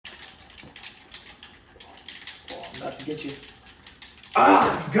About to get you.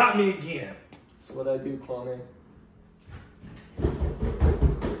 Ah, you got me again. That's what I do, Kwame.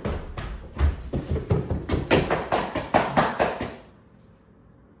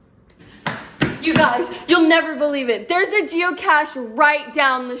 You guys, you'll never believe it. There's a geocache right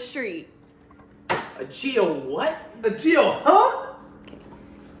down the street. A geo what? A geo, huh?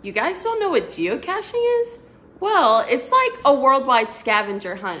 You guys don't know what geocaching is? Well, it's like a worldwide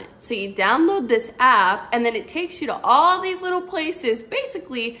scavenger hunt. So you download this app and then it takes you to all these little places,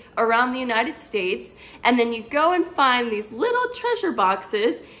 basically around the United States. And then you go and find these little treasure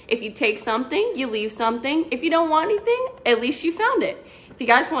boxes. If you take something, you leave something. If you don't want anything, at least you found it. If you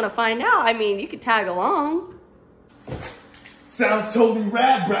guys want to find out, I mean, you could tag along. Sounds totally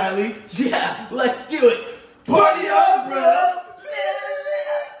rad, Bradley. Yeah, let's do it. Party on, bro.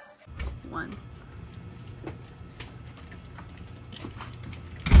 One.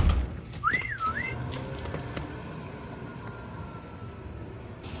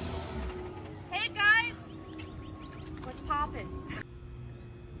 Hey guys, what's poppin'?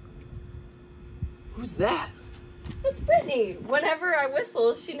 Who's that? It's Brittany. Whenever I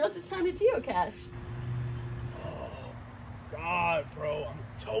whistle, she knows it's time to geocache. God, bro, I'm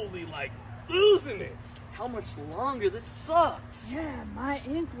totally like losing it. How much longer? This sucks. Yeah, my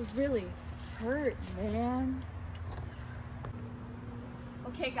ankles really hurt, man.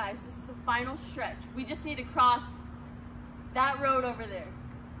 Okay guys, this is the final stretch. We just need to cross that road over there.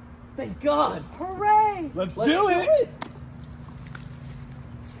 Thank God. Hooray! Let's do it.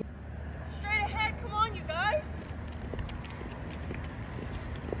 Straight ahead, come on you guys.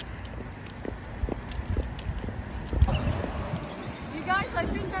 You guys, I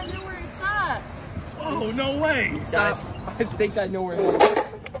think I know where it's at. Oh, no way. Guys, I think I know where it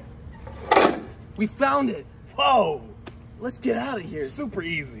is. We found it. Whoa. Let's get out of here. Super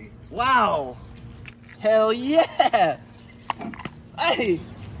easy. Wow. Hell yeah. Hey.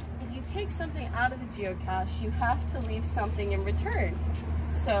 If you take something out of the geocache, you have to leave something in return.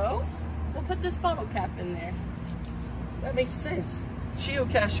 So, we'll put this bottle cap in there. That makes sense.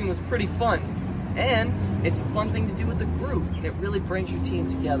 Geocaching was pretty fun. And it's a fun thing to do with the group. And it really brings your team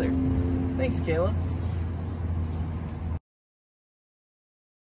together. Thanks, Kayla.